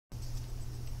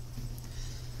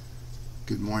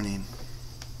Good morning.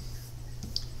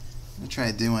 I'm going to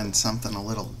try doing something a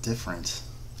little different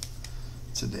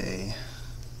today.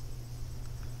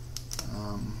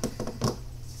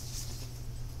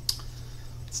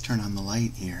 Let's turn on the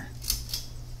light here.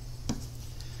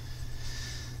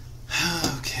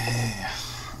 Okay.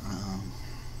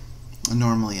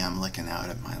 Normally I'm looking out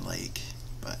at my lake,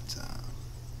 but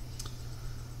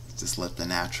just let the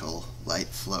natural light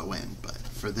flow in. But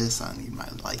for this I need my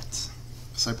lights.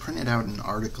 So I printed out an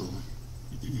article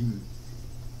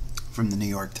from the New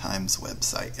York Times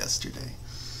website yesterday,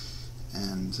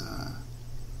 and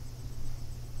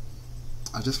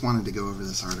I just wanted to go over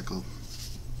this article.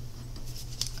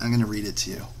 I'm going to read it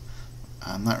to you.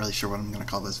 I'm not really sure what I'm going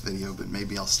to call this video, but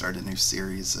maybe I'll start a new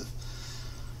series of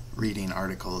reading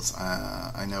articles.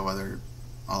 I know other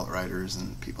alt-writers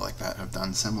and people like that have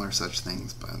done similar such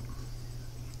things, but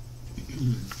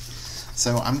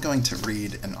so I'm going to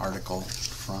read an article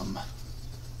from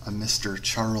a Mr.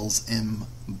 Charles M.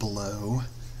 Blow,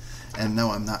 and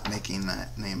no, I'm not making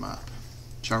that name up.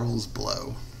 Charles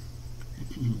Blow.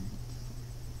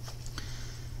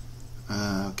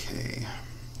 Okay,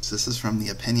 so this is from the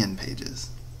opinion pages.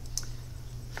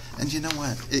 And you know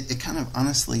what? It kind of,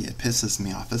 honestly, it pisses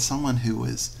me off. As someone who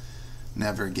was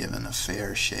never given a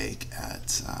fair shake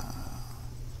at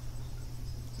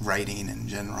writing in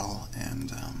general,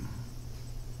 and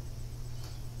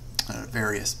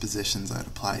various positions I'd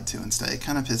applied to instead, it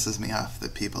kind of pisses me off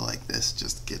that people like this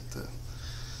just get to,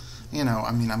 you know,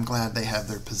 I mean, I'm glad they have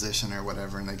their position or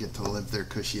whatever, and they get to live their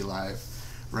cushy life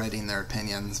writing their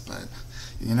opinions, but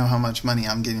you know how much money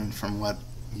I'm getting from what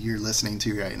you're listening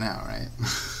to right now, right?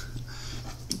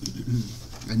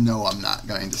 And no, I'm not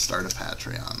going to start a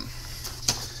Patreon.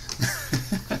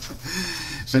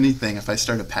 If anything, if I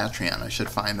start a Patreon, I should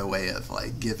find a way of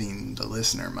like giving the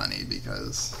listener money,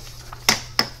 because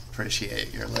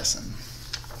appreciate your listen.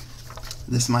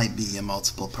 This might be a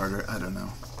multiple parter, I don't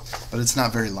know, but it's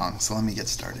not very long, so let me get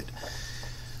started.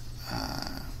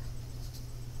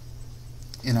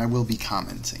 And I will be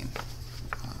commenting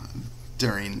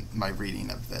during my reading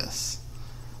of this.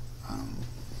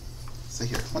 So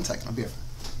here, one second, I'll be right back.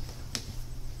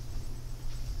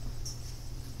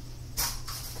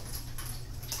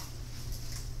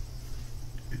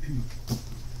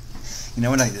 You know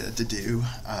what I had to do?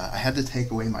 I had to take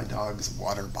away my dog's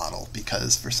water bottle,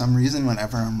 because for some reason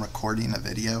whenever I'm recording a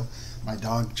video, my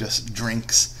dog just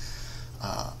drinks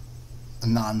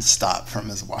non-stop from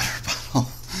his water bottle.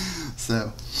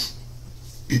 So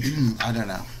I don't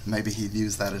know, maybe he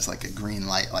views that as like a green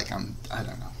light, like I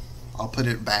don't know. I'll put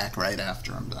it back right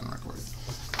after I'm done recording.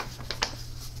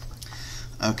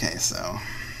 Okay, so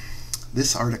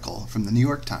this article from the New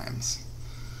York Times,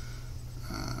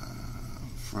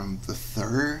 from the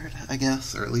 3rd, I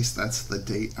guess, or at least that's the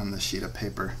date on the sheet of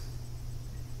paper.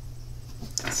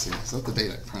 Let's see, is that the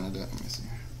date I printed it? Let me see.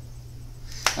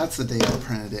 That's the date I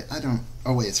printed it.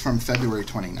 Oh wait, it's from February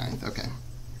 29th, okay.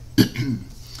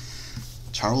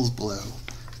 Charles Blow.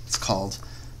 It's called,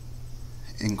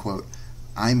 in quote,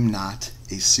 "I'm not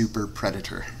a super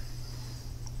predator."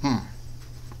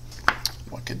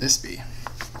 What could this be?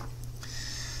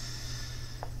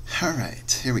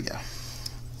 Alright, here we go.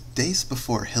 Days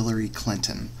before Hillary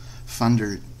Clinton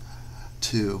thundered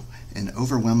to an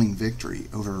overwhelming victory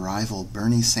over rival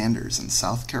Bernie Sanders in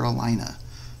South Carolina,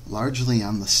 largely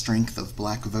on the strength of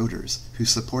black voters who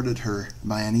supported her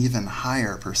by an even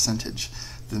higher percentage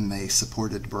than they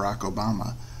supported Barack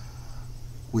Obama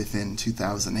within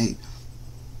 2008,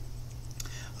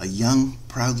 a young,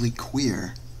 proudly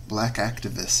queer black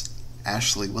activist,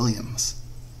 Ashley Williams,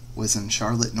 was in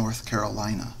Charlotte, North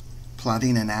Carolina,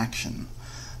 plotting an action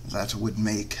that would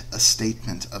make a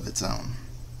statement of its own.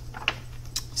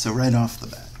 So right off the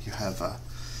bat, you have a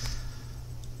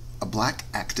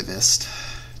black activist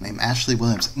named Ashley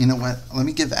Williams. You know what? Let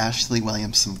me give Ashley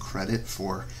Williams some credit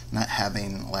for not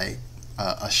having like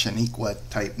a Shaniqua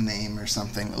type name or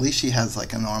something. At least she has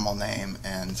like a normal name,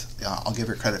 and I'll give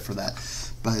her credit for that.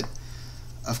 But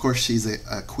of course she's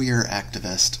a queer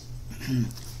activist.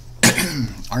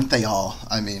 Aren't they all?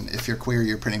 I mean, if you're queer,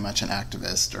 you're pretty much an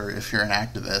activist, or if you're an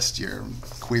activist, you're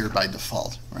queer by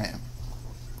default, right?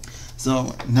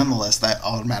 So nonetheless, that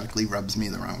automatically rubs me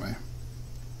the wrong way.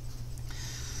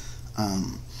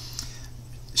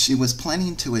 She was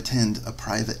planning to attend a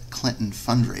private Clinton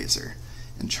fundraiser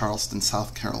in Charleston,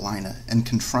 South Carolina, and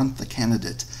confront the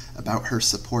candidate about her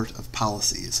support of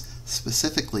policies,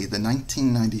 specifically the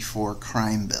 1994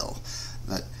 crime bill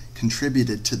that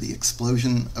contributed to the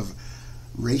explosion of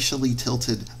racially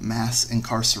tilted mass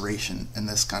incarceration in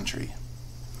this country.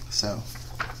 So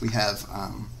we have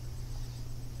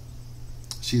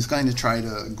she's going to try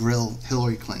to grill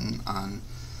Hillary Clinton on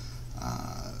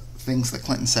things that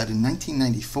Clinton said in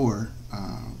 1994,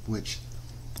 which,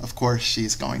 of course,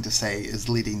 she's going to say is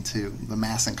leading to the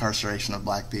mass incarceration of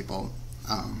black people.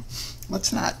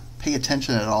 Let's not pay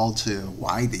attention at all to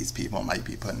why these people might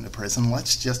be put into prison.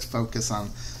 Let's just focus on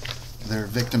their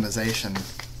victimization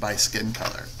by skin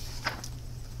color.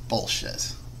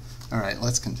 Bullshit. All right,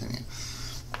 let's continue.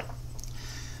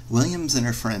 Williams and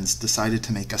her friends decided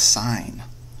to make a sign,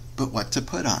 but what to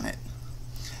put on it?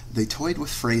 They toyed with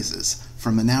phrases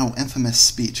from a now infamous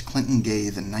speech Clinton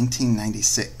gave in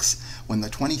 1996 when the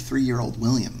 23-year-old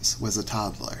Williams was a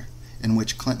toddler, in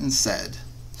which Clinton said,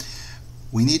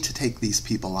 "We need to take these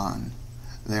people on.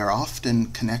 They are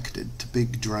often connected to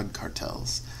big drug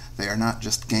cartels. They are not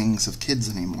just gangs of kids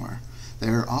anymore. They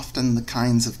are often the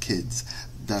kinds of kids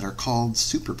that are called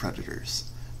super predators.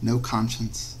 No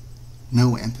conscience,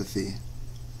 no empathy.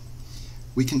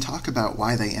 We can talk about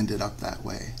why they ended up that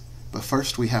way, but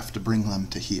first we have to bring them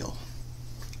to heel."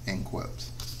 End quote.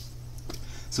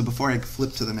 So before I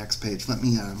flip to the next page, let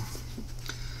me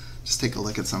just take a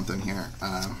look at something here.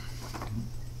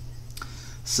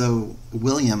 So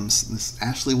Williams,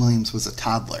 Ashley Williams was a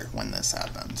toddler when this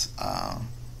happened.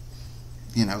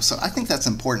 So I think that's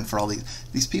important for all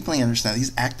these people. You understand,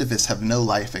 these activists have no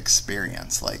life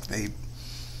experience. Like, they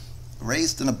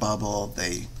raised in a bubble,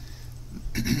 they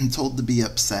told to be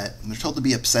upset. They're told to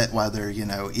be upset while they're,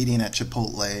 eating at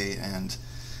Chipotle and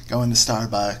going to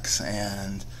Starbucks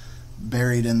and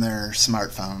buried in their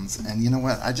smartphones. And you know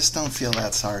what? I just don't feel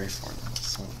that sorry for them.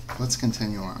 So let's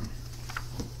continue on.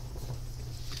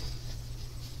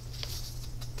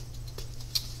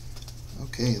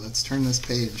 Okay, let's turn this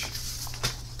page.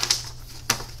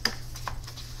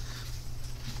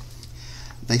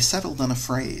 They settled on a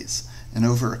phrase, and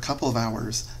over a couple of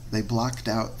hours, they blocked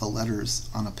out the letters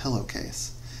on a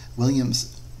pillowcase.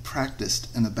 Williams practiced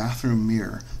in a bathroom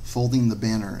mirror, folding the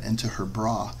banner into her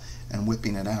bra and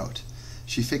whipping it out.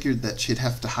 She figured that she'd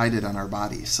have to hide it on her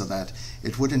body so that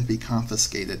it wouldn't be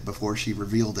confiscated before she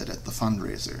revealed it at the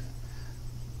fundraiser.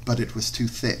 But it was too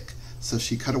thick, so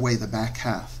she cut away the back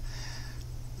half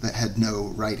that had no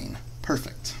writing.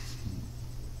 Perfect.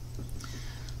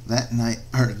 That night,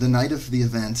 the night of the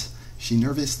event, she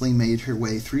nervously made her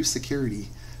way through security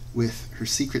with her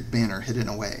secret banner hidden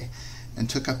away, and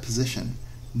took up position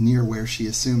near where she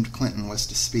assumed Clinton was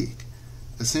to speak.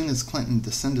 As soon as Clinton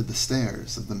descended the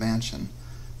stairs of the mansion,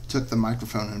 took the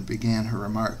microphone and began her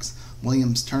remarks,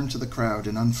 Williams turned to the crowd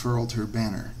and unfurled her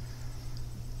banner.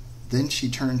 Then she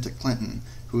turned to Clinton,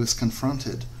 who was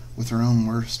confronted with her own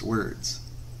worst words.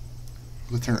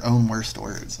 With her own worst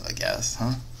words, I guess,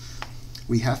 huh?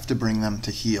 "We have to bring them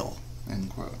to heel," end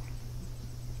quote.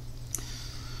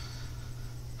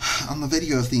 On the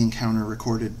video of the encounter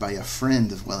recorded by a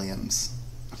friend of Williams,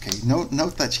 okay,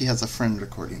 note that she has a friend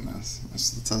recording this.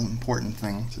 It's an important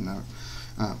thing to note.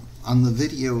 On the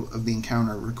video of the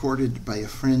encounter recorded by a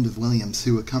friend of Williams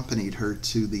who accompanied her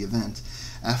to the event,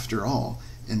 after all,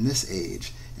 in this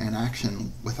age, an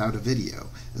action without a video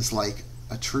is like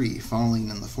a tree falling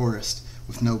in the forest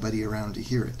with nobody around to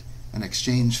hear it. An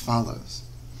exchange follows.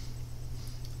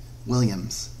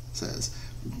 Williams says,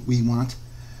 "We want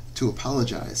to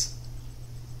apologize.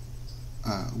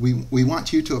 We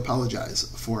want you to apologize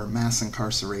for mass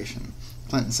incarceration."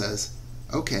 Clinton says,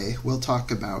 "Okay, we'll talk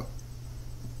about."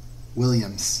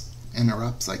 Williams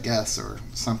interrupts, I guess, or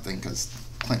something, because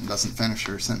Clinton doesn't finish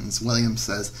her sentence. Williams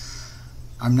says,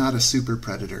 "I'm not a super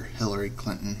predator, Hillary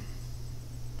Clinton."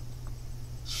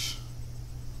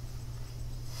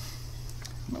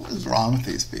 What is wrong with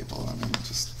these people? I mean,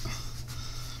 just...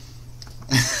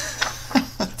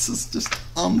 This is just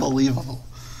unbelievable.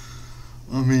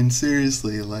 I mean,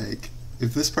 seriously, like,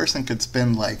 if this person could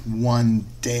spend, like, one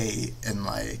day in,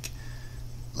 like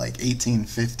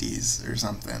 1850s or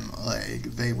something,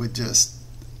 like, they would just,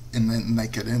 and then they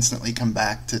could instantly come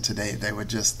back to today.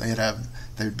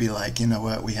 They'd be like, you know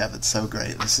what, we have it so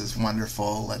great, this is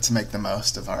wonderful, let's make the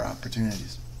most of our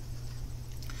opportunities.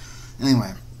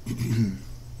 Anyway,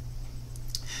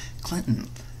 Clinton,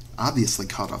 obviously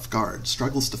caught off guard,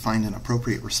 struggles to find an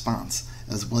appropriate response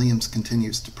as Williams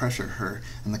continues to pressure her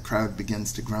and the crowd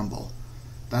begins to grumble.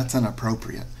 That's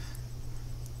inappropriate.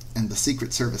 And the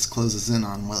Secret Service closes in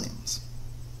on Williams.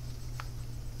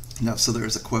 No, so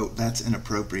there's a quote, "That's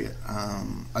inappropriate." I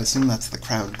assume that's the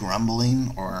crowd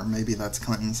grumbling, or maybe that's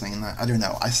Clinton saying that. I don't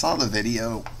know. I saw the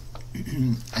video,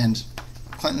 and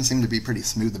Clinton seemed to be pretty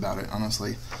smooth about it,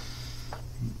 honestly.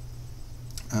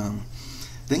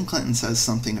 Then Clinton says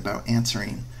something about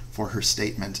answering for her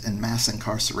statement and mass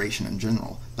incarceration in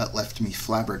general that left me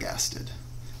flabbergasted.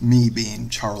 Me being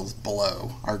Charles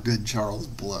Blow, our good Charles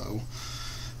Blow.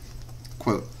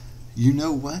 Quote, "You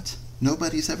know what?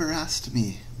 Nobody's ever asked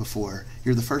me before.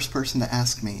 You're the first person to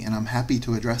ask me, and I'm happy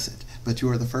to address it. But you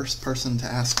are the first person to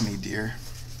ask me, dear."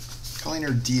 Calling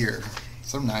her dear.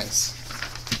 So nice.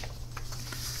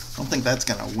 I don't think that's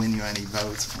going to win you any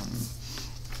votes.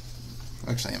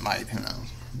 Actually, it might. Who knows?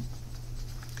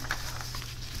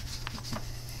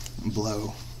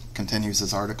 Blow continues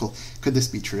his article. Could this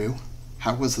be true?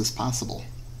 How was this possible?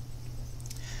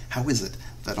 How is it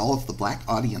that all of the black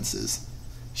audiences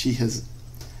she has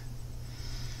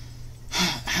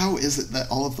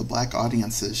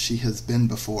been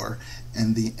before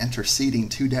in the interceding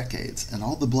 2 decades, and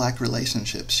all the black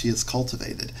relationships she has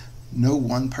cultivated, no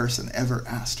one person ever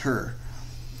asked her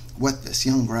what this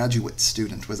young graduate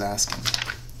student was asking?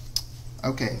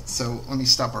 Okay, so let me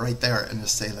stop right there and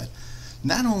just say that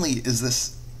not only is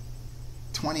this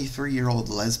 23-year-old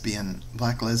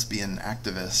black lesbian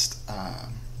activist,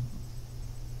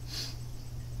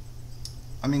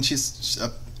 she's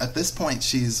at this point,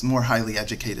 she's more highly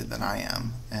educated than I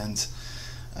am, and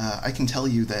I can tell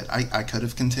you that I could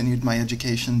have continued my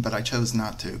education, but I chose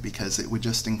not to because it would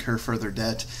just incur further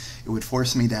debt. It would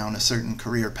force me down a certain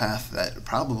career path that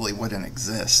probably wouldn't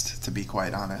exist, to be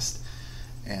quite honest.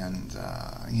 And,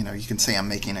 you can say I'm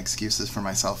making excuses for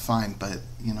myself, fine, but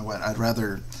you know what,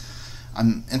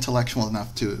 I'm intellectual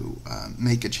enough to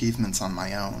make achievements on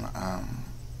my own,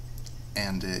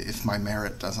 and if my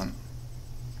merit doesn't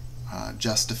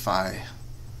justify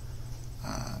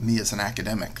me as an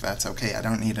academic, that's okay. I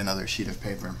don't need another sheet of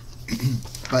paper.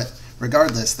 But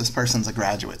regardless, this person's a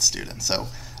graduate student, so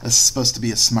this is supposed to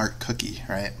be a smart cookie,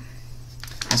 right?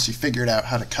 Once you figured out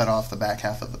how to cut off the back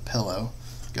half of a pillow,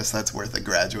 I guess that's worth a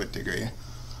graduate degree.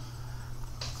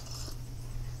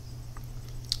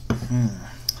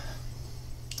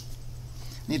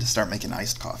 Need to start making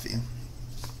iced coffee.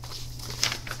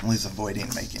 I'm always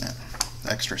avoiding making it.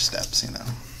 Extra steps,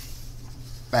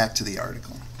 Back to the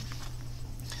article.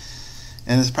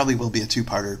 And this probably will be a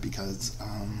two-parter because,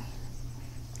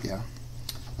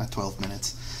 not 12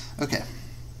 minutes. Okay.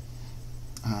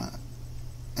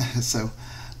 So,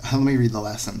 let me read the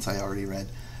last sentence I already read.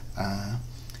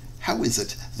 How is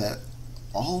it that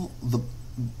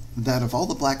of all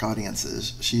the black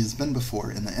audiences she has been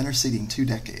before in the interceding 2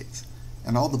 decades,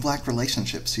 and all the black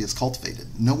relationships she has cultivated,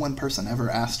 no one person ever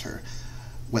asked her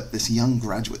what this young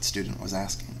graduate student was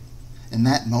asking? In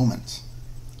that moment,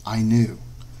 I knew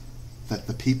that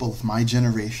the people of my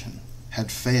generation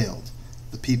had failed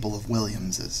the people of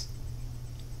Williams's.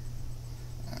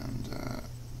 And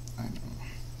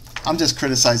I'm just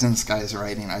criticizing this guy's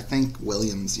writing. I think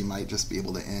Williams, you might just be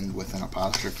able to end with an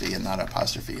apostrophe and not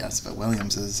apostrophe S, but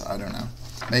Williams's, I don't know.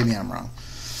 Maybe I'm wrong.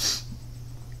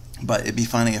 But it'd be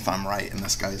funny if I'm right and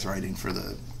this guy's writing for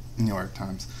the New York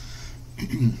Times.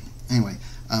 Anyway,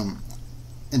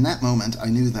 in that moment, I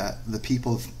knew that the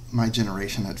people of my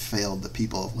generation had failed the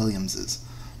people of Williams's.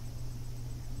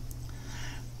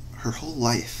 Her whole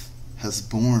life has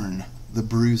borne the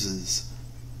bruises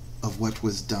of what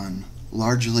was done,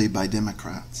 largely by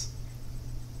Democrats,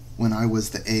 when I was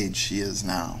the age she is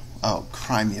now. Oh,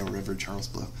 cry me a river, Charles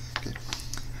Blow. Okay.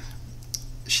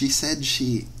 She said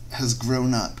she has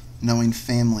grown up knowing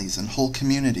families and whole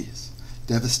communities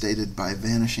devastated by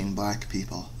vanishing black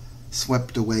people,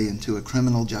 swept away into a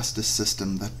criminal justice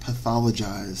system that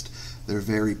pathologized their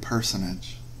very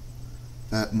personage.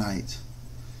 That night,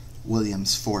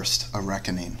 Williams forced a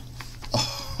reckoning.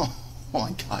 Oh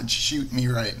my God, shoot me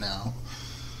right now.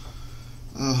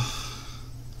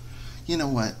 You know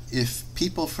what? If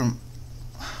people from...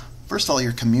 First of all,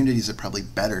 your communities are probably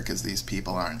better because these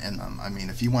people aren't in them. I mean,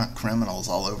 if you want criminals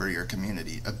all over your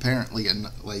community, apparently,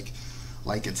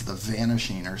 like it's The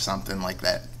Vanishing or something like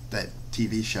that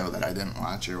TV show that I didn't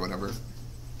watch or whatever.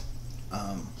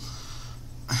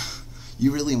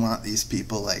 You really want these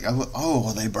people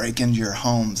well, they break into your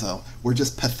home, so we're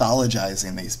just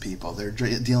pathologizing these people. They're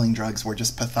dealing drugs, we're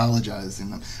just pathologizing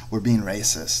them. We're being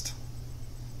racist,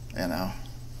 And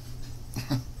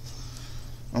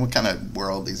what kind of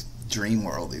dream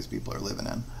world these people are living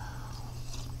in.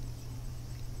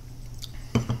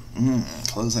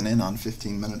 Closing in on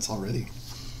 15 minutes already.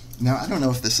 Now, I don't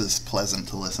know if this is pleasant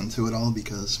to listen to at all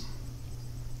because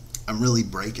I'm really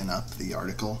breaking up the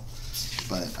article,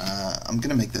 but I'm going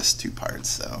to make this 2 parts,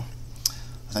 so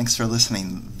thanks for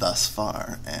listening thus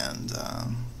far, and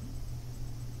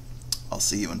I'll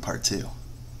see you in part 2.